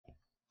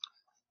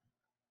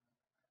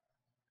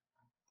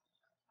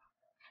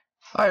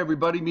Hi,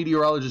 everybody.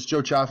 Meteorologist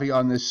Joe Chaffee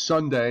on this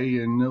Sunday,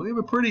 and we have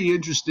a pretty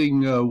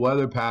interesting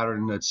weather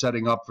pattern that's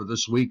setting up for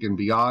this week and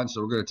beyond, so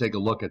we're going to take a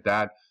look at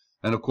that.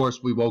 And, of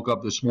course, we woke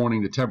up this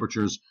morning to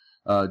temperatures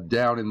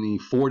down in the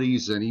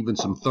 40s and even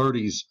some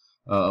 30s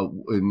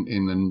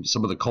in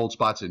some of the cold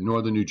spots in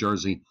northern New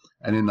Jersey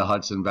and in the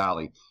Hudson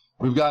Valley.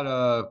 We've got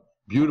a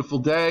beautiful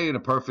day and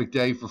a perfect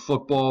day for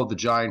football, the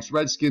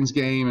Giants-Redskins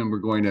game, and we're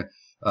going to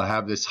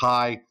have this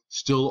high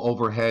still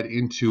overhead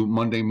into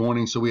Monday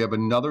morning. So we have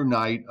another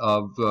night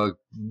of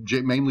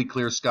mainly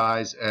clear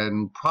skies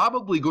and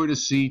probably going to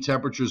see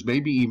temperatures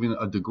maybe even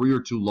a degree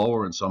or two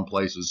lower in some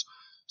places.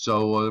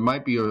 So there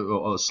might be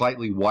a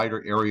slightly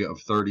wider area of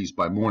 30s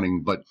by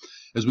morning. But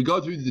as we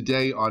go through the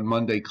day on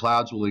Monday,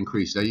 clouds will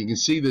increase. Now you can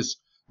see this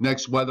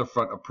next weather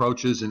front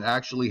approaches and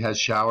actually has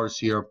showers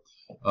here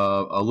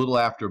a little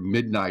after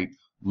midnight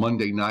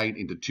Monday night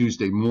into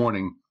Tuesday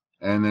morning.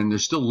 And then they're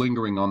still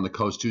lingering on the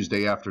coast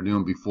Tuesday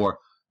afternoon before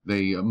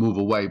they move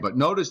away. But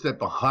notice that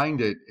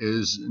behind it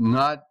is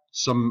not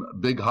some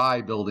big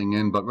high building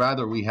in, but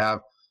rather we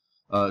have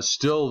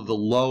still the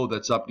low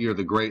that's up near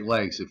the Great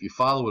Lakes. If you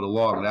follow it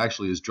along, it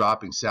actually is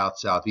dropping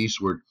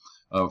southeastward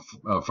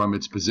from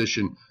its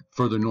position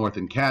further north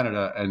in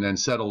Canada and then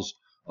settles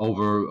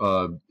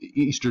over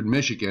eastern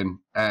Michigan,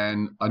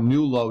 and a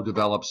new low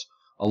develops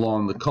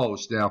along the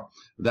coast. Now,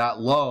 that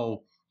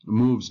low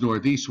moves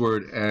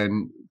northeastward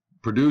and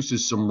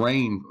produces some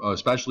rain,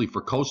 especially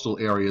for coastal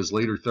areas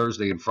later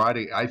Thursday and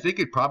Friday. I think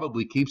it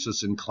probably keeps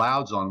us in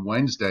clouds on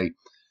Wednesday.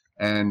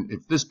 And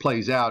if this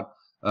plays out,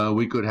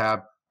 we could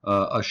have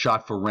a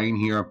shot for rain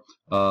here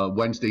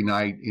Wednesday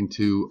night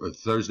into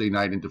Thursday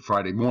night into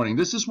Friday morning.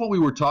 This is what we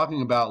were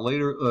talking about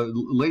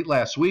late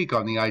last week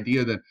on the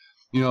idea that,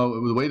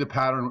 the way the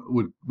pattern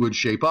would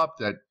shape up,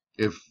 that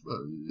if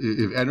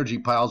energy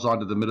piles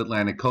onto the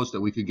mid-Atlantic coast,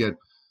 that we could get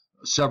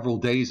several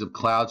days of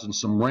clouds and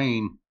some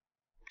rain.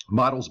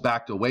 Models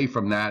backed away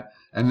from that,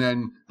 and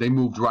then they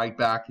moved right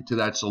back to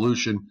that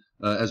solution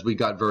as we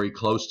got very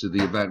close to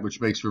the event, which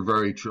makes for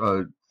very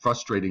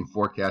frustrating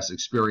forecast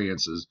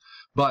experiences.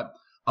 But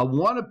I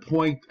want to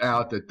point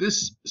out that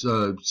this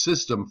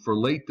system for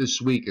late this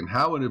week and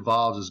how it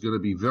evolves is going to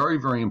be very,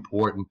 very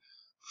important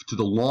to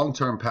the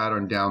long-term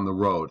pattern down the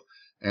road.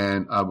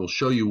 And I will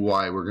show you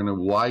why. We're going to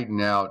widen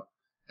out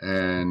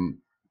and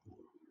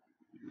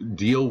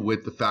deal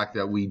with the fact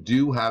that we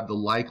do have the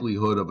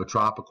likelihood of a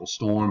tropical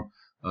storm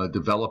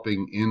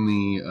developing in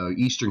the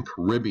Eastern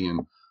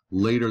Caribbean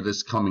later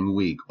this coming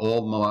week.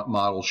 All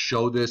models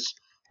show this.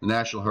 The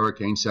National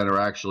Hurricane Center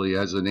actually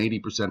has an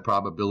 80%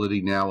 probability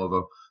now of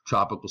a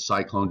tropical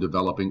cyclone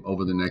developing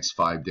over the next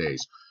 5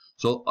 days.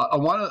 So I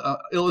want to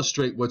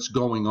illustrate what's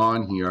going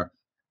on here.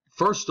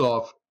 First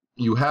off,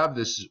 you have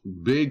this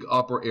big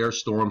upper air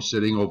storm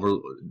sitting over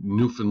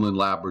Newfoundland,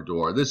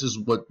 Labrador. This is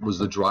what was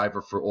the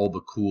driver for all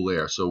the cool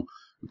air. So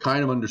we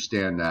kind of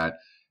understand that.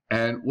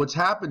 And what's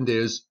happened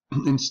is,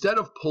 instead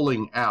of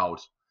pulling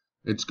out,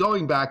 it's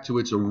going back to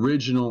its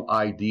original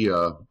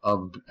idea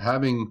of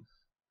having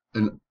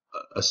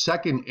a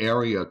second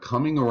area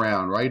coming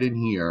around right in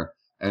here,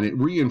 and it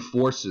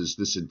reinforces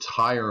this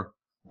entire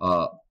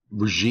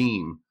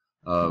regime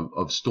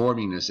of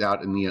storminess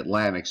out in the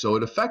Atlantic. So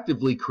it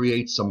effectively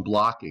creates some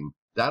blocking.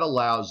 That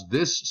allows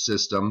this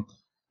system,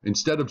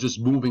 instead of just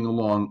moving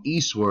along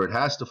eastward, it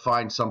has to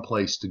find some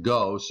place to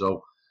go.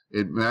 So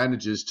it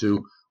manages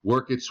to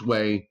work its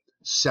way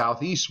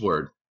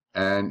southeastward,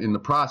 and in the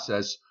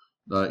process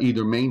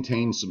either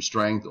maintain some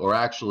strength or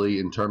actually,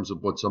 in terms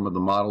of what some of the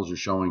models are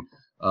showing,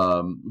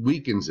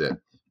 weakens it.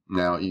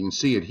 Now you can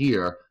see it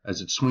here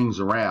as it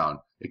swings around.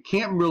 It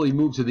can't really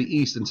move to the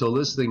east until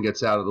this thing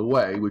gets out of the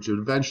way, which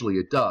eventually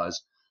it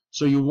does.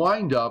 So you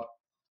wind up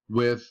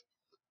with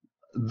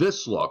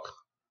this look,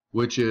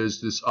 which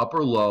is this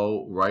upper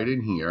low right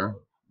in here.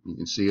 You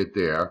can see it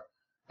there.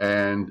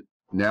 And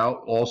now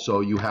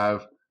also you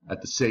have, at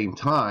the same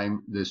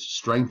time, this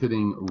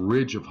strengthening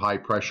ridge of high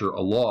pressure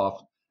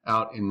aloft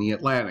out in the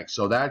Atlantic.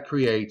 So that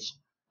creates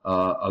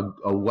a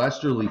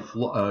westerly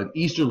flow, an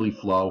easterly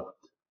flow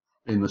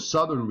in the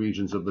southern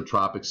regions of the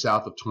tropics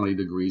south of 20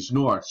 degrees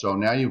north. So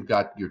now you've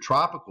got your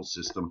tropical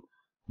system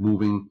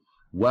moving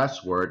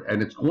westward,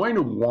 and it's going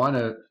to want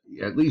to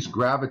at least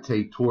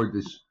gravitate toward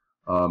this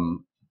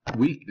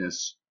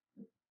weakness.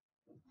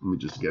 Let me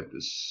just get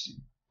this.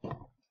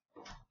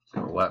 It's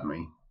going to let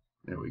me.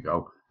 There we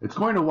go. It's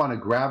going to want to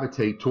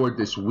gravitate toward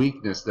this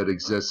weakness that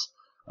exists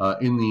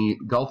in the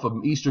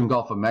eastern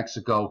Gulf of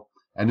Mexico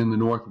and in the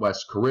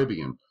Northwest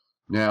Caribbean.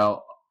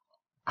 Now,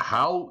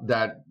 how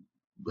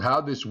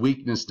this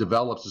weakness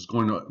develops is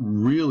going to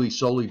really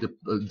solely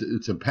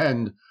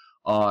depend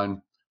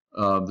on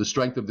the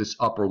strength of this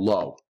upper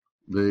low.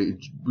 The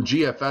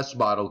GFS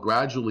model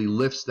gradually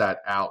lifts that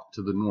out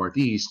to the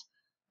northeast,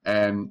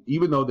 and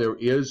even though there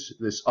is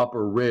this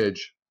upper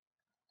ridge,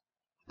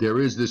 there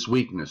is this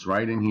weakness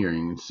right in here.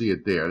 You can see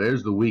it there.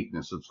 There's the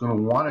weakness. So it's going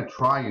to want to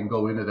try and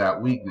go into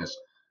that weakness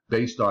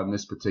based on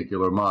this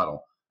particular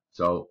model.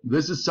 So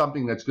this is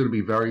something that's going to be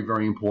very,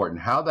 very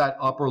important. How that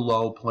upper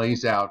low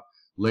plays out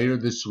later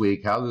this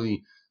week, how the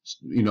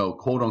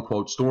quote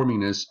unquote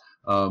storminess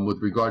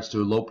with regards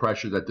to low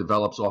pressure that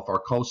develops off our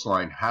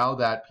coastline. How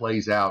that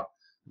plays out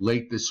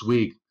late this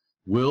week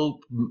will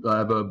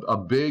have a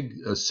big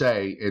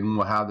say in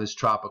how this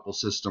tropical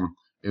system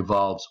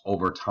evolves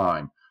over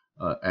time.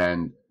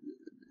 And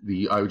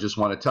I just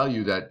want to tell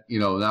you that,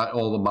 not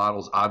all the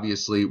models,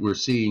 obviously, we're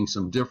seeing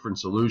some different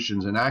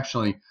solutions. And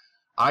actually,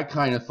 I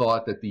kind of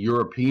thought that the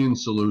European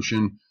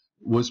solution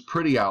was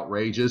pretty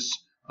outrageous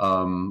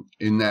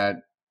in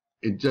that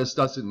it just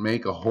doesn't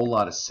make a whole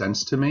lot of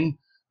sense to me,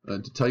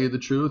 to tell you the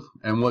truth.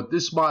 And what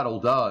this model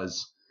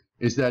does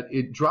is that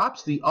it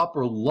drops the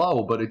upper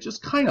low, but it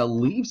just kind of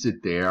leaves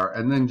it there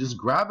and then just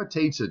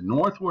gravitates it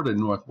northward and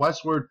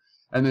northwestward,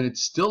 and then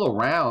it's still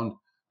around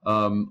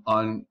here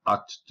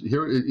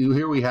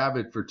we have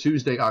it for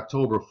Tuesday,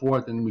 October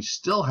 4th, and we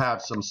still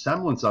have some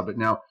semblance of it.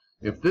 Now,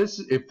 if this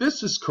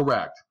is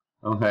correct,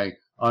 okay,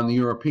 on the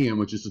European,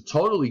 which is a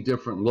totally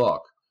different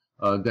look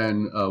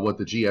than what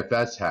the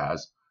GFS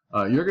has,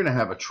 you're going to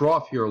have a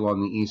trough here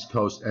along the East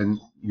Coast, and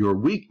your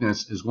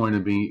weakness is going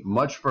to be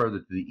much further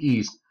to the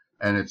east,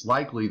 and it's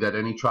likely that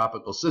any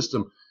tropical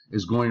system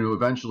is going to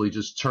eventually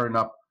just turn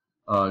up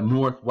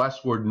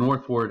northwestward,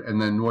 northward,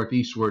 and then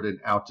northeastward and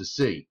out to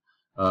sea,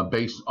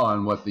 based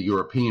on what the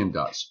European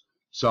does.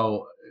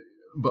 So,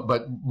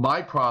 but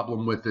my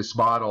problem with this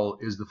model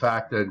is the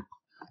fact that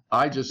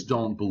I just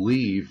don't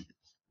believe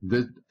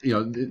that,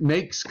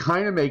 it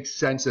kind of makes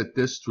sense at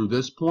through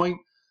this point,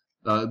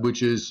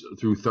 which is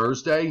through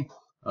Thursday.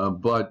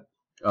 But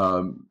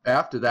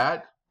after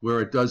that,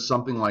 where it does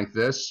something like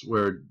this,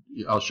 where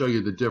I'll show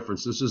you the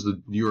difference. This is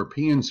the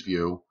European's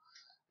view,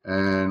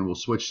 and we'll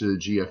switch to the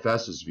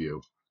GFS's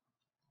view.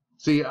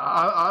 See,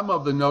 I'm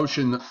of the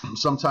notion that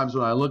sometimes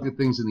when I look at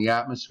things in the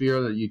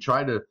atmosphere, that you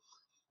try to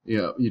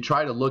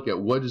look at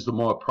what is the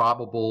more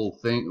probable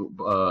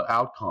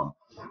outcome.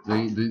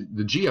 The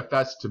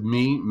GFS to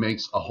me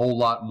makes a whole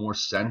lot more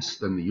sense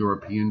than the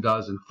European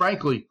does, and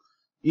frankly,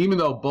 even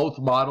though both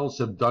models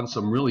have done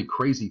some really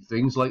crazy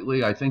things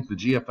lately, I think the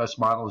GFS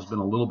model has been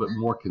a little bit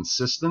more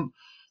consistent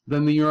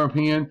than the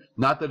European.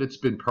 Not that it's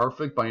been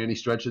perfect by any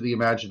stretch of the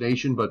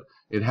imagination, but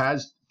it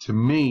has, to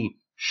me,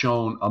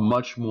 shown a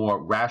much more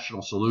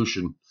rational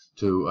solution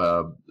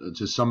to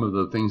some of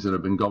the things that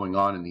have been going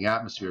on in the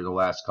atmosphere the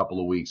last couple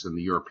of weeks than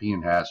the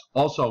European has.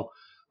 Also,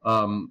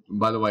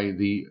 by the way,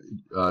 the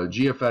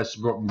GFS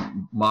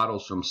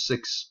models from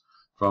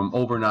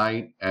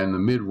overnight and the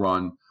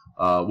mid-run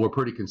were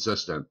pretty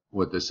consistent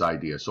with this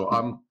idea. So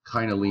I'm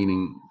kind of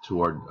leaning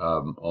toward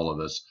all of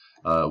this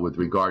with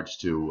regards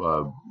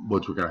to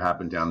what's going to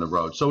happen down the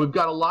road. So we've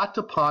got a lot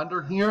to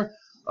ponder here.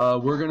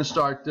 We're going to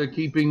start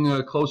keeping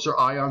a closer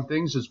eye on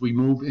things as we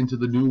move into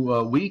the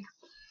new week.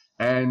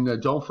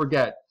 And don't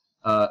forget,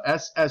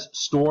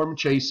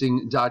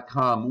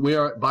 ssstormchasing.com,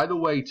 where, by the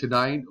way,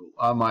 tonight,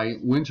 my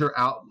winter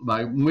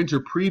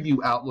preview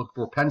outlook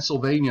for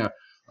Pennsylvania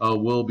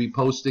will be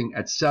posting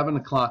at 7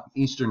 o'clock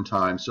Eastern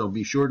time. So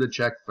be sure to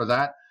check for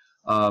that,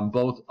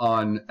 both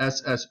on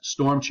SS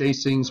Storm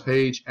Chasing's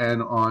page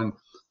and on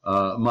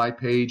my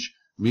page,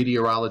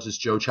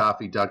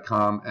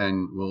 meteorologistjoechaffe.com,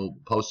 and we'll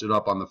post it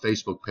up on the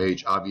Facebook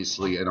page,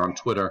 obviously, and on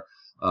Twitter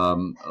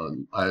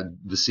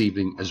this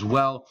evening as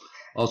well.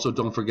 Also,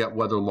 don't forget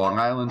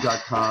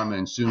weatherlongisland.com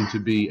and soon to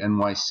be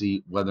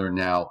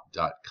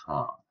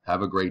nycweathernow.com.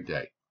 Have a great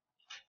day.